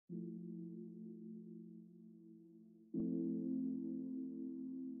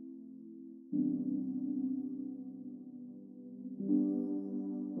Hello,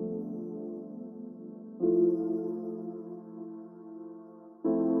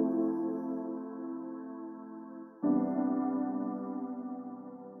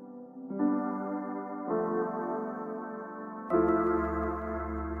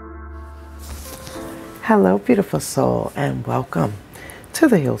 beautiful soul, and welcome to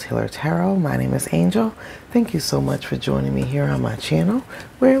the Healed Healer Tarot. My name is Angel. Thank you so much for joining me here on my channel,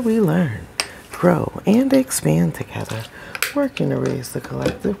 where we learn, grow, and expand together, working to raise the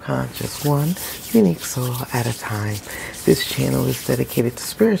collective conscious one unique soul at a time. This channel is dedicated to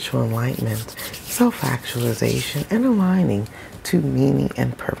spiritual enlightenment, self-actualization, and aligning to meaning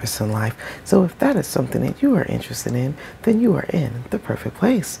and purpose in life. So if that is something that you are interested in, then you are in the perfect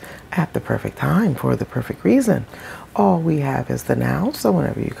place at the perfect time for the perfect reason. All we have is the now, so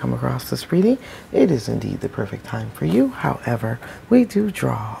whenever you come across this reading, it is indeed the perfect time for you. However, we do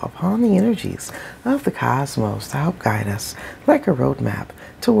draw upon the energies of the cosmos to help guide us like a roadmap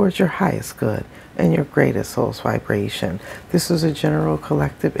towards your highest good and your greatest soul's vibration. This is a general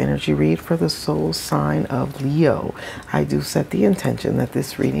collective energy read for the soul sign of Leo. I do set the intention that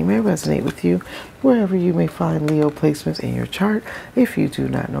this reading may resonate with you wherever you may find Leo placements in your chart. If you do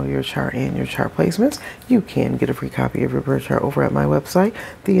not know your chart and your chart placements, you can get a free copy of your birth chart over at my website.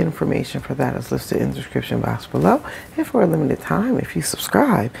 The information for that is listed in the description box below. And for a limited time, if you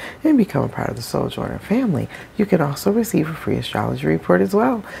subscribe and become a part of the Soul Joiner family, you can also receive a free astrology report as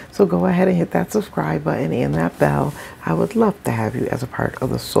well. So go ahead and hit that subscribe button and that bell. I would love to have you as a part of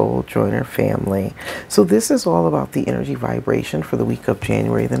the Soul Joiner family. So this is all about the energy vibration for the week of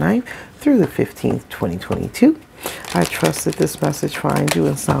January the 9th through the 15th, 2022. I trust that this message finds you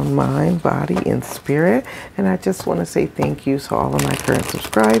in sound mind, body, and spirit. And I just want to say thank you to all of my current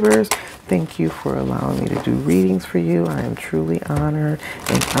subscribers. Thank you for allowing me to do readings for you. I am truly honored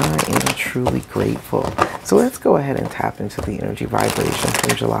and I am truly grateful. So let's go ahead and tap into the energy vibration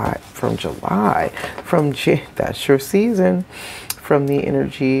that's your season, from the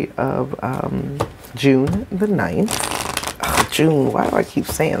energy of June the 9th. June, why do I keep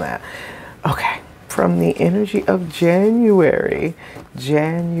saying that? Okay. From the energy of January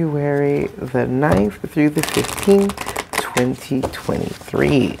the 9th through the 15th,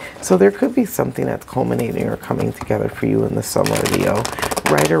 2023. So there could be something that's culminating or coming together for you in the summer, Leo,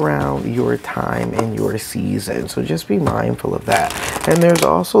 right around your time and your season. So just be mindful of that. And there's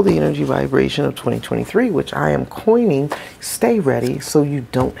also the energy vibration of 2023, which I am coining stay ready so you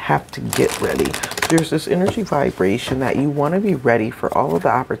don't have to get ready. There's this energy vibration that you want to be ready for all of the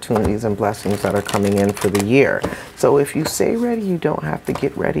opportunities and blessings that are coming in for the year. So if you stay ready, you don't have to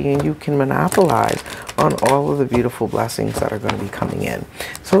get ready, and you can monopolize on all of the beautiful blessings that are going to be coming in.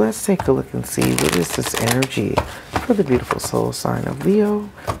 So let's take a look and see what is this energy for the beautiful soul sign of Leo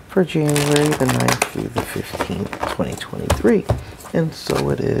for January the 9th through the 15th, 2023. And so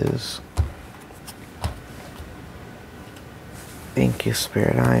it is. Thank you,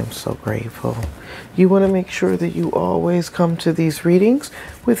 Spirit. I am so grateful. You want to make sure that you always come to these readings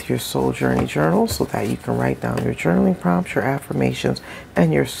with your soul journey journal so that you can write down your journaling prompts, your affirmations,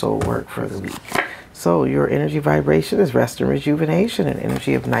 and your soul work for the week. So your energy vibration is rest and rejuvenation, an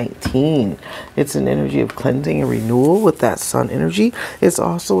energy of 19. It's an energy of cleansing and renewal with that sun energy. It's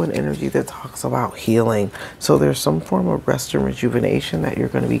also an energy that talks about healing. So there's some form of rest and rejuvenation that you're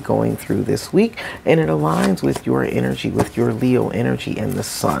going to be going through this week, and it aligns with your energy, with your Leo energy and the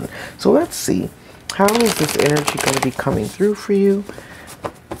sun. So let's see, how is this energy going to be coming through for you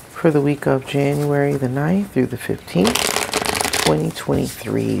for the week of January the 9th through the 15th?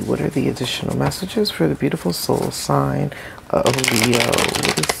 2023. What are the additional messages for the beautiful soul sign of Leo?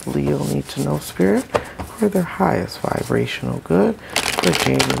 What does Leo need to know, Spirit, for their highest vibrational good for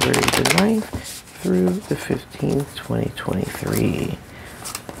January the 9th through the 15th, 2023?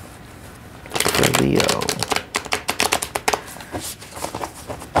 For Leo.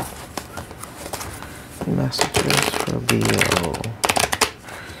 Messages for Leo.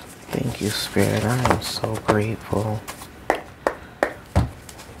 Thank you, Spirit. I am so grateful.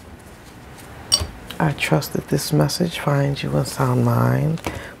 I trust that this message finds you in sound mind,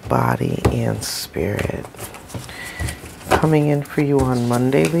 body, and spirit. Coming in for you on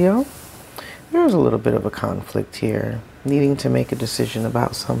Monday, Leo, there's a little bit of a conflict here, needing to make a decision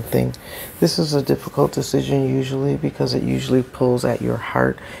about something. This is a difficult decision usually because it usually pulls at your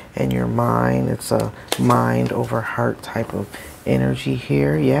heart and your mind. It's a mind over heart type of energy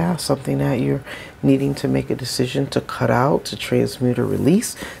here. Yeah, something that you're needing to make a decision to cut out, to transmute or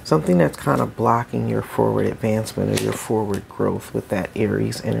release, something that's kind of blocking your forward advancement or your forward growth with that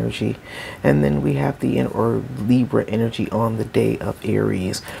Aries energy. And then we have the or Libra energy on the day of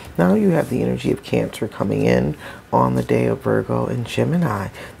Aries. Now you have the energy of Cancer coming in on the day of Virgo and Gemini.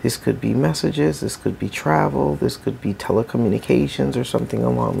 This could be messages, this could be travel, this could be telecommunications or something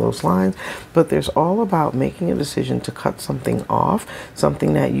along those lines. But there's all about making a decision to cut something off,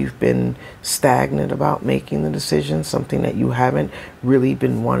 something that you've been stagnant about making the decision, something that you haven't really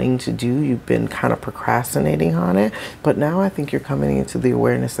been wanting to do. You've been kind of procrastinating on it. But now I think you're coming into the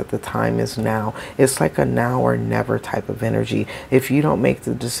awareness that the time is now. It's like a now or never type of energy. If you don't make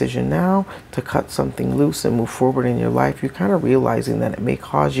the decision now to cut something loose and move forward in your life, you're kind of realizing that it may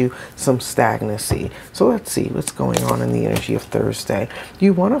cause you some stagnancy. So let's see what's going on in the energy of Thursday.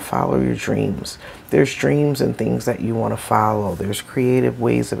 You want to follow your dreams. There's dreams and things that you want to follow. There's creative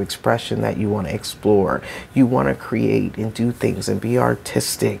ways of expression that you want to explore. You want to create and do things and be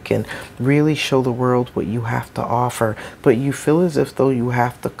artistic and really show the world what you have to offer. But you feel as if though you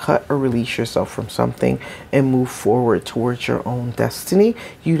have to cut or release yourself from something and move forward towards your own destiny.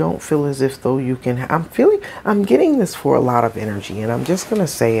 You don't feel as if though you can. I'm getting this for a lot of energy, and I'm just going to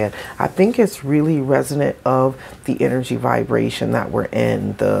say it. I think it's really resonant of the energy vibration that we're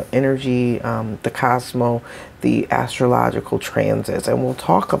in, the energy, the cosmo, the astrological transits, and we'll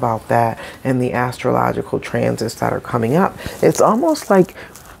talk about that and the astrological transits that are coming up. It's almost like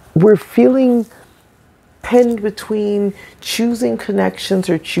we're feeling pinned between choosing connections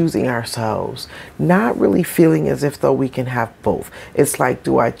or choosing ourselves, not really feeling as if though we can have both. It's like,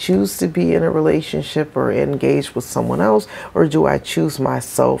 do I choose to be in a relationship or engaged with someone else, or do I choose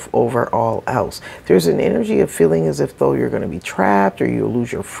myself over all else? There's an energy of feeling as if though you're going to be trapped, or you'll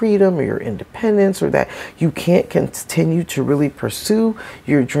lose your freedom or your independence, or that you can't continue to really pursue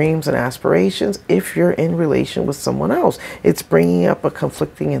your dreams and aspirations if you're in relation with someone else. It's bringing up a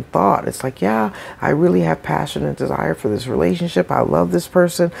conflicting in thought. It's like, yeah, I really have passion and desire for this relationship. I love this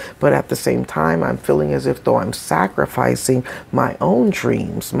person, but at the same time, I'm feeling as if though I'm sacrificing my own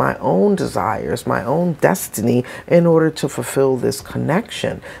dreams, my own desires, my own destiny in order to fulfill this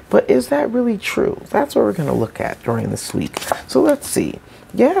connection. But is that really true? That's what we're going to look at during this week. So let's see.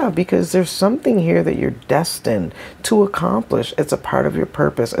 Yeah, because there's something here that you're destined to accomplish. It's a part of your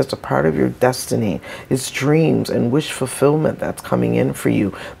purpose. It's a part of your destiny. It's dreams and wish fulfillment that's coming in for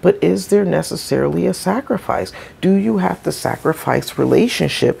you. But is there necessarily a sacrifice? Do you have to sacrifice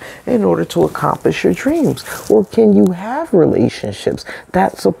relationship in order to accomplish your dreams? Or can you have relationships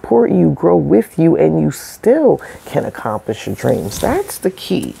that support you, grow with you, and you still can accomplish your dreams? That's the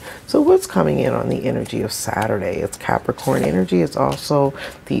key. So what's coming in on the energy of Saturday? It's Capricorn energy. It's also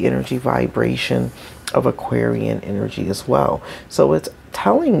the energy vibration of Aquarian energy as well. So it's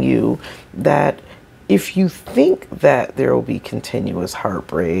telling you that if you think that there will be continuous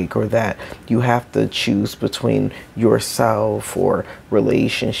heartbreak, or that you have to choose between yourself or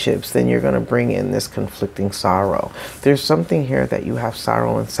relationships, then you're going to bring in this conflicting sorrow. There's something here that you have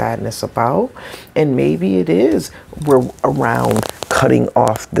sorrow and sadness about, and maybe it is we're around cutting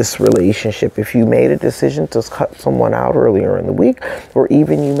off this relationship. If you made a decision to cut someone out earlier in the week, or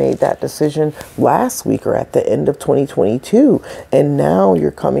even you made that decision last week or at the end of 2022, and now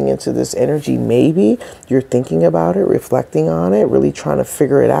you're coming into this energy, maybe you're thinking about it, reflecting on it, really trying to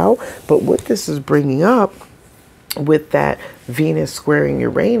figure it out. But what this is bringing up with that Venus squaring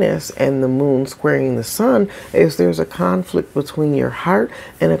Uranus and the moon squaring the sun is there's a conflict between your heart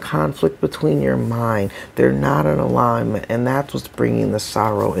and a conflict between your mind. They're not in alignment, and that's what's bringing the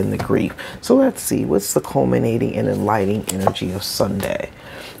sorrow and the grief. So let's see, what's the culminating and enlightening energy of Sunday?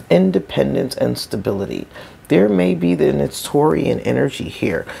 Independence and stability. There may be the Nestorian energy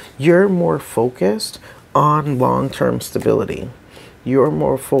here. You're more focused on long-term stability. You're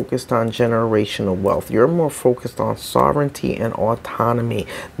more focused on generational wealth. You're more focused on sovereignty and autonomy,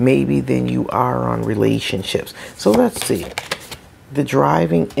 maybe, than you are on relationships. So let's see. The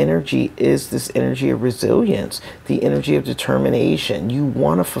driving energy is this energy of resilience, the energy of determination. You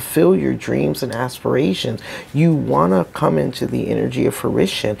want to fulfill your dreams and aspirations. You want to come into the energy of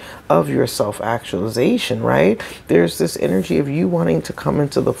fruition of your self-actualization, right? There's this energy of you wanting to come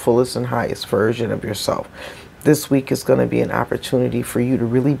into the fullest and highest version of yourself. This week is going to be an opportunity for you to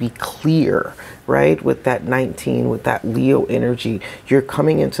really be clear, right? With that 19, with that Leo energy, you're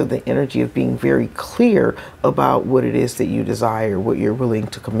coming into the energy of being very clear about what it is that you desire, what you're willing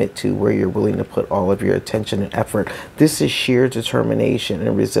to commit to, where you're willing to put all of your attention and effort. This is sheer determination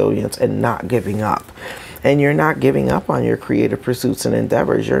and resilience and not giving up. and you're not giving up on your creative pursuits and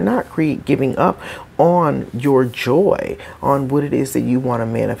endeavors. You're not giving up on your joy, on what it is that you want to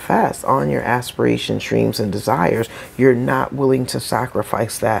manifest, on your aspirations, dreams, and desires. You're not willing to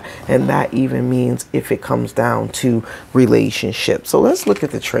sacrifice that. And that even means if it comes down to relationships. So let's look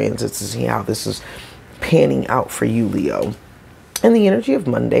at the transits to see how this is panning out for you, Leo. And the energy of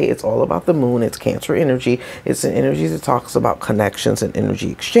Monday, it's all about the moon. It's Cancer energy. It's an energy that talks about connections and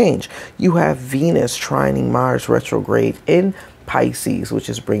energy exchange. You have Venus trining Mars retrograde in Pisces, which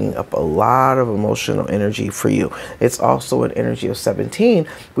is bringing up a lot of emotional energy for you. It's also an energy of 17,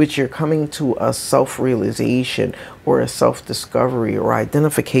 which you're coming to a self-realization or a self-discovery or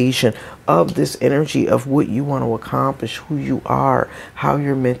identification of this energy of what you want to accomplish, who you are, how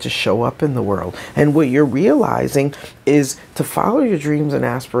you're meant to show up in the world. And what you're realizing is to follow your dreams and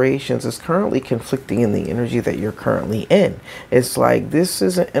aspirations is currently conflicting in the energy that you're currently in. It's like, this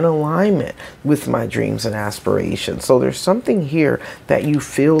isn't in alignment with my dreams and aspirations. So there's something here that you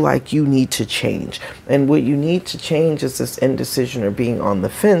feel like you need to change. And what you need to change is this indecision or being on the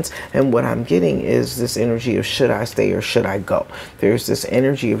fence. And what I'm getting is this energy of, should I stay or should I go? There's this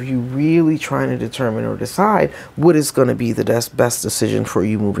energy of you really trying to determine or decide what is going to be the best decision for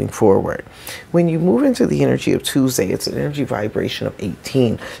you moving forward. When you move into the energy of Tuesday, it's an energy vibration of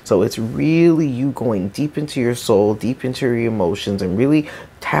 18. So it's really you going deep into your soul, deep into your emotions, and really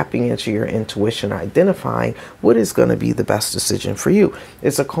tapping into your intuition, identifying what is going to be the best decision for you.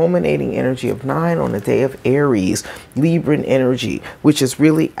 It's a culminating energy of 9 on the day of Aries, Libran energy, which is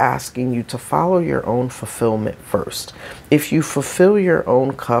really asking you to follow your own fulfillment first. If you fulfill your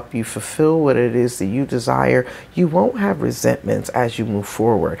own cup, you fulfill what it is that you desire, you won't have resentments as you move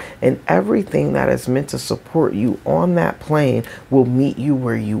forward. And everything that is meant to support you on that plane will meet you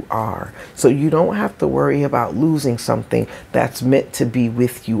where you are. So you don't have to worry about losing something that's meant to be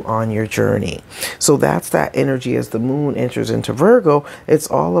with you on your journey. So that's that energy as the moon enters into Virgo. It's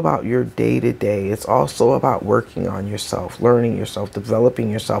all about your day-to-day. It's also about working on yourself, learning yourself,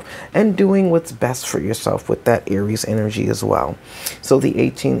 developing yourself, and doing what's best for yourself with that Aries energy as well. So the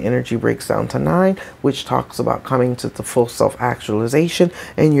 18 energy breaks down to 9, which talks about coming to the full self-actualization,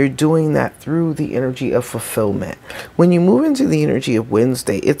 and you're doing that through the energy of fulfillment. When you move into the energy of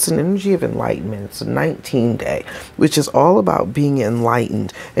Wednesday, it's an energy of enlightenment. It's a 19 day, which is all about being enlightened.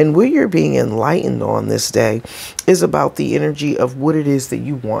 And what you're being enlightened on this day is about the energy of what it is that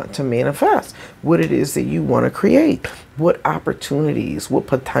you want to manifest, what it is that you want to create, what opportunities, what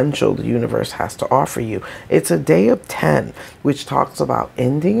potential the universe has to offer you. It's a day of 10, which talks about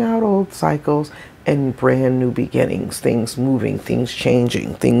ending out old cycles and brand new beginnings, things moving, things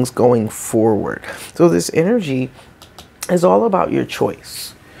changing, things going forward. So this energy is all about your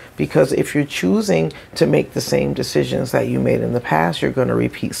choice. Because if you're choosing to make the same decisions that you made in the past, you're going to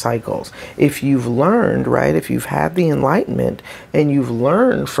repeat cycles. If you've learned, right, if you've had the enlightenment and you've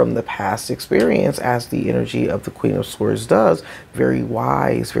learned from the past experience, as the energy of the Queen of Swords does, very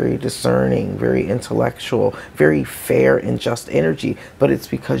wise, very discerning, very intellectual, very fair and just energy, but it's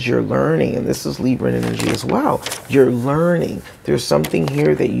because you're learning, and this is Libran energy as well. You're learning. There's something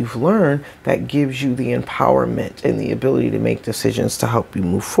here that you've learned that gives you the empowerment and the ability to make decisions to help you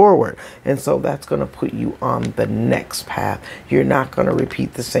move forward. And so that's going to put you on the next path. You're not going to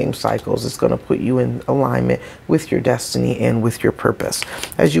repeat the same cycles. It's going to put you in alignment with your destiny and with your purpose.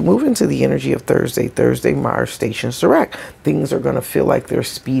 As you move into the energy of Thursday, Mars stations direct. Things are going to feel like they're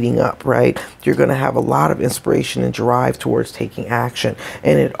speeding up, right? You're going to have a lot of inspiration and drive towards taking action.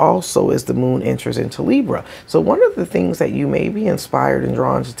 And it also, as the moon enters into Libra. So one of the things that you may be inspired and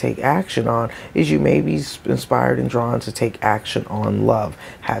drawn to take action on is you may be inspired and drawn to take action on love,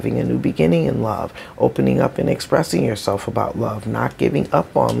 having a new beginning in love, opening up and expressing yourself about love, not giving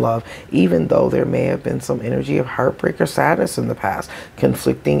up on love, even though there may have been some energy of heartbreak or sadness in the past,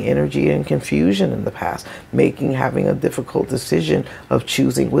 conflicting energy and confusion in the past, having a difficult decision of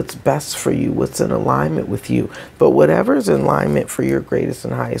choosing what's best for you, what's in alignment with you. But whatever's in alignment for your greatest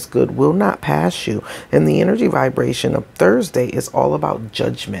and highest good will not pass you. And the energy vibration of Thursday is all about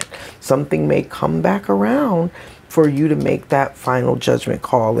judgment. Something may come back around for you to make that final judgment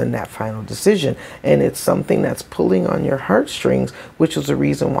call and that final decision. And it's something that's pulling on your heartstrings, which was the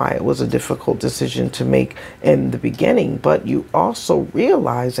reason why it was a difficult decision to make in the beginning. But you also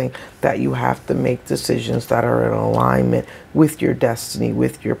realizing that you have to make decisions that are in alignment with your destiny,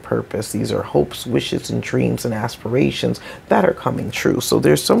 with your purpose. These are hopes, wishes, and dreams and aspirations that are coming true. So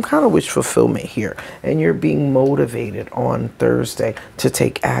there's some kind of wish fulfillment here, and you're being motivated on Thursday to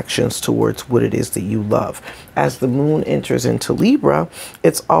take actions towards what it is that you love. As the moon enters into Libra,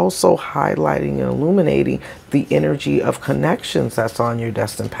 it's also highlighting and illuminating the energy of connections that's on your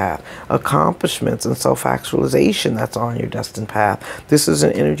destined path, accomplishments and self-actualization that's on your destined path. This is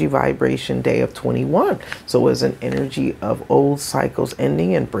an energy vibration day of 21. So it's an energy of old cycles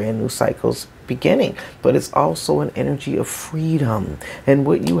ending and brand new cycles beginning, but it's also an energy of freedom. And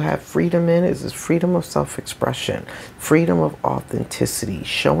what you have freedom in is freedom of self-expression, freedom of authenticity,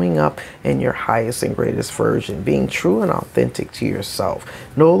 showing up in your highest and greatest version, being true and authentic to yourself,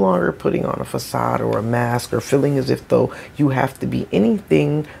 no longer putting on a facade or a mask or feeling as if though you have to be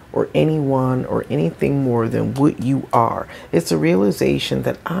anything or anyone or anything more than what you are. It's a realization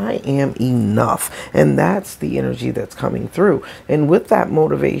that I am enough, and that's the energy that's coming through. And with that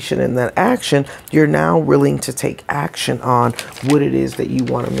motivation and that action, you're now willing to take action on what it is that you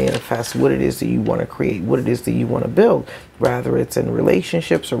want to manifest, what it is that you want to create, what it is that you want to build, rather it's in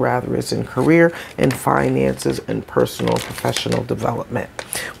relationships or rather it's in career and finances and personal and professional development.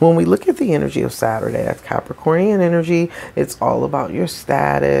 When we look at the energy of Saturday, that's Capricornian energy. It's all about your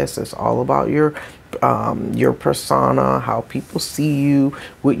status. It's all about your persona, how people see you,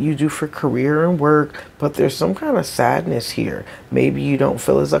 what you do for career and work. But there's some kind of sadness here. Maybe you don't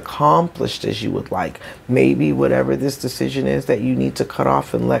feel as accomplished as you would like. Maybe whatever this decision is that you need to cut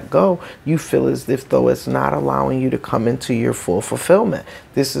off and let go, you feel as if though it's not allowing you to come into your full fulfillment.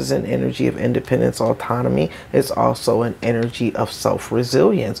 This is an energy of independence, autonomy. It's also an energy of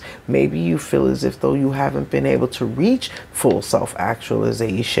self-resilience. Maybe you feel as if though you haven't been able to reach full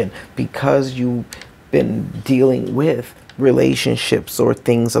self-actualization because you've been dealing with relationships or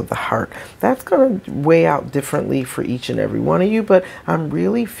things of the heart. That's going to weigh out differently for each and every one of you, but I'm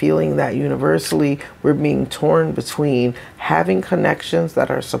really feeling that universally we're being torn between having connections that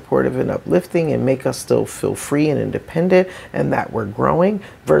are supportive and uplifting and make us still feel free and independent and that we're growing,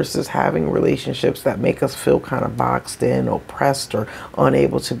 versus having relationships that make us feel kind of boxed in, oppressed, or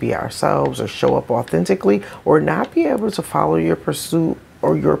unable to be ourselves or show up authentically or not be able to follow your pursuit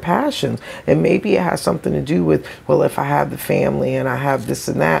or your passions. And maybe it has something to do with, well, if I have the family and I have this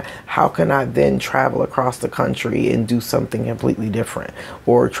and that, how can I then travel across the country and do something completely different,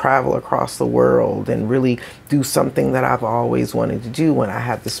 or travel across the world and really do something that I've always wanted to do when I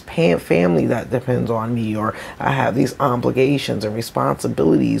have this family that depends on me, or I have these obligations and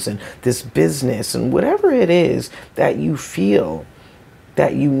responsibilities and this business and whatever it is that you feel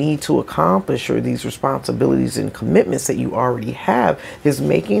that you need to accomplish, or these responsibilities and commitments that you already have, is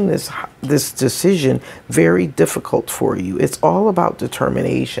making this decision very difficult for you. It's all about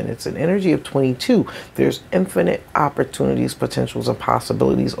determination. It's an energy of 22. There's infinite opportunities, potentials, and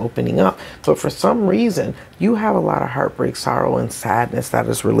possibilities opening up. But for some reason, you have a lot of heartbreak, sorrow, and sadness that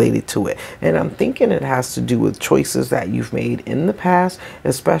is related to it. And I'm thinking it has to do with choices that you've made in the past,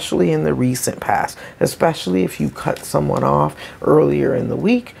 especially in the recent past, especially if you cut someone off earlier in the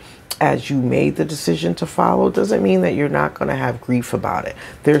week as you made the decision to follow. Doesn't mean that you're not going to have grief about it.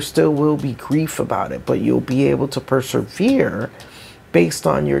 There still will be grief about it, but you'll be able to persevere based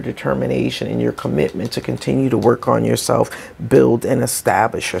on your determination and your commitment to continue to work on yourself, build and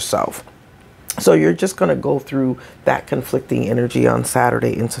establish yourself. So you're just going to go through that conflicting energy on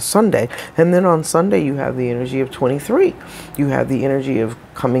Saturday into Sunday. And then on Sunday, you have the energy of 23. You have the energy of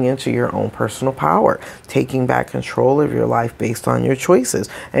coming into your own personal power, taking back control of your life based on your choices.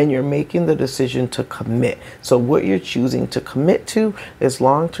 And you're making the decision to commit. So what you're choosing to commit to is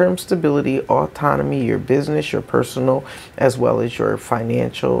long-term stability, autonomy, your business, your personal, as well as your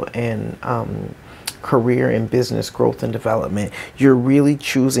financial and career and business growth and development. You're really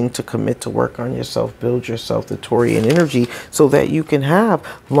choosing to commit to work on yourself, build yourself the Taurian energy so that you can have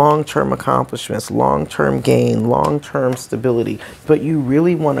long-term accomplishments, long-term gain, long-term stability. But you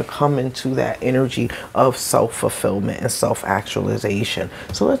really want to come into that energy of self-fulfillment and self-actualization.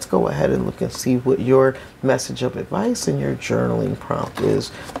 So let's go ahead and look and see what your message of advice and your journaling prompt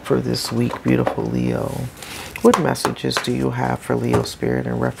is for this week, beautiful Leo. What messages do you have for Leo Spirit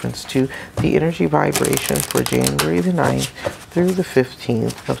in reference to the energy vibration for January the 9th through the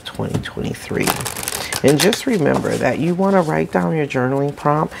 15th of 2023? And just remember that you want to write down your journaling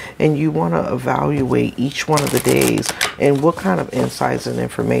prompt and you want to evaluate each one of the days and what kind of insights and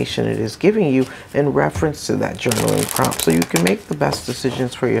information it is giving you in reference to that journaling prompt, so you can make the best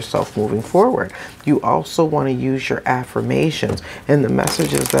decisions for yourself moving forward. You also want to use your affirmations and the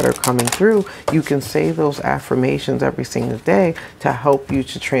messages that are coming through. You can say those affirmations every single day to help you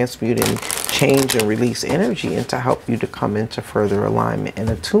to transmute and change and release energy, and to help you to come into further alignment and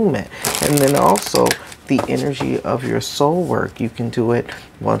attunement. And then also the energy of your soul work. You can do it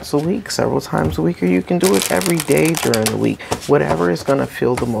once a week, several times a week, or you can do it every day during the week. Whatever is going to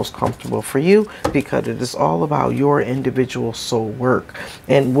feel the most comfortable for you, because it is all about your individual soul work.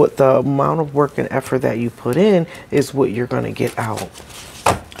 And what the amount of work and effort that you put in is what you're going to get out.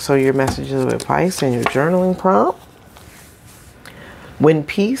 So your messages of advice and your journaling prompt. When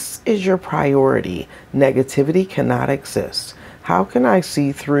peace is your priority, negativity cannot exist. How can I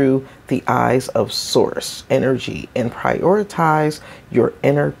see through the eyes of source energy and prioritize your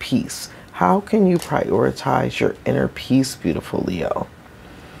inner peace? How can you prioritize your inner peace, beautiful Leo?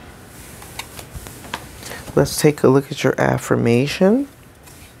 Let's take a look at your affirmation.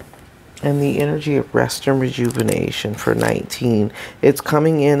 And the energy of rest and rejuvenation for 19. It's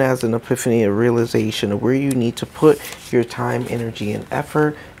coming in as an epiphany, a realization of where you need to put your time, energy, and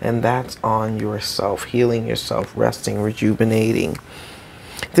effort. And that's on yourself, healing yourself, resting, rejuvenating.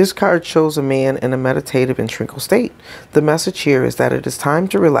 This card shows a man in a meditative and tranquil state. The message here is that it is time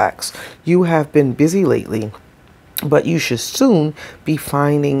to relax. You have been busy lately, but you should soon be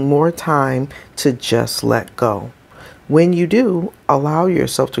finding more time to just let go. When you do, allow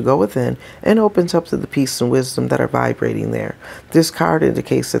yourself to go within and opens up to the peace and wisdom that are vibrating there. This card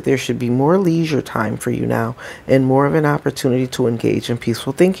indicates that there should be more leisure time for you now and more of an opportunity to engage in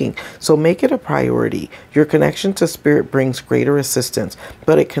peaceful thinking. So make it a priority. Your connection to spirit brings greater assistance,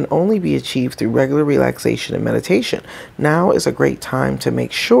 but it can only be achieved through regular relaxation and meditation. Now is a great time to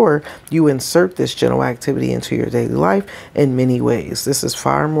make sure you insert this gentle activity into your daily life in many ways. This is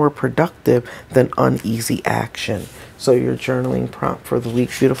far more productive than uneasy action. So your journaling prompt for the week,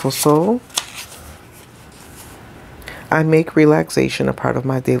 beautiful soul. I make relaxation a part of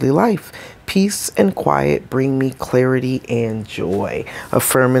my daily life. Peace and quiet bring me clarity and joy.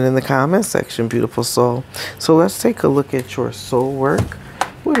 Affirm it in the comment section, beautiful soul. So let's take a look at your soul work.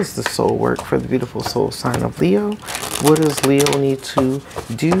 What is the soul work for the beautiful soul sign of Leo? What does Leo need to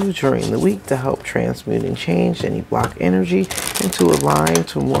do during the week to help transmute and change any blocked energy and to align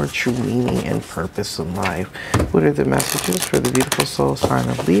to more true meaning and purpose in life? What are the messages for the beautiful soul sign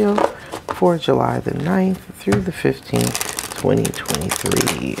of Leo for July the 9th through the 15th,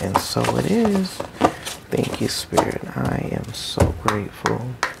 2023? And so it is. Thank you, Spirit. I am so grateful.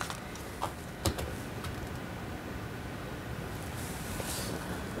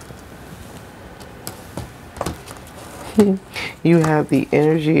 You have the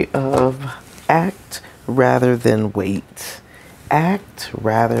energy of act rather than wait. Act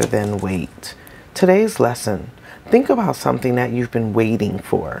rather than wait. Today's lesson. Think about something that you've been waiting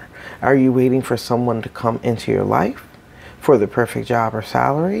for. Are you waiting for someone to come into your life? For the perfect job or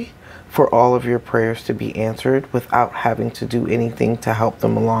salary? For all of your prayers to be answered without having to do anything to help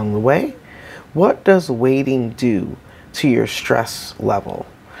them along the way? What does waiting do to your stress level?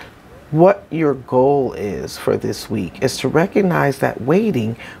 What your goal is for this week is to recognize that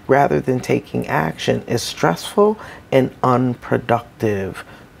waiting rather than taking action is stressful and unproductive.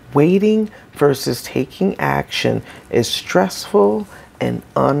 Waiting versus taking action is stressful and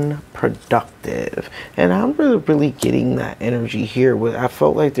unproductive. And I'm really getting that energy here. I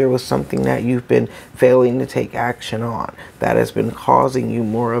felt like there was something that you've been failing to take action on that has been causing you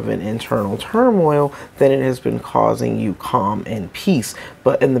more of an internal turmoil than it has been causing you calm and peace.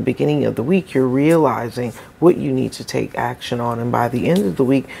 But in the beginning of the week, you're realizing what you need to take action on. And by the end of the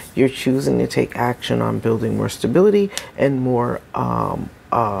week, you're choosing to take action on building more stability and more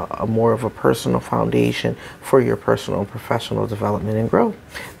of a personal foundation for your personal and professional development and growth.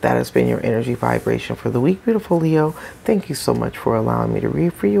 That has been your energy vibration for the week, beautiful Leo. Thank you so much for allowing me to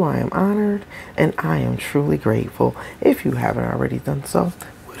read for you. I am honored and I am truly grateful. If you haven't already done so,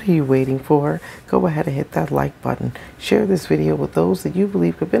 what are you waiting for? Go ahead and hit that like button. Share this video with those that you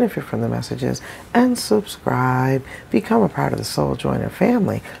believe could benefit from the messages, and subscribe. Become a part of the Soul Joyner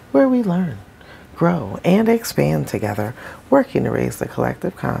family, where we learn, grow, and expand together, working to raise the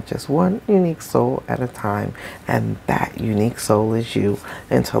collective conscious one unique soul at a time. And that unique soul is you.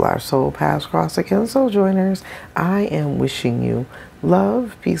 Until our soul paths cross again, Soul Joiners, I am wishing you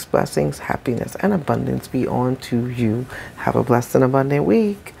love, peace, blessings, happiness, and abundance be on to you. Have a blessed and abundant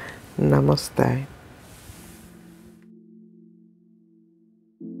week. Namaste.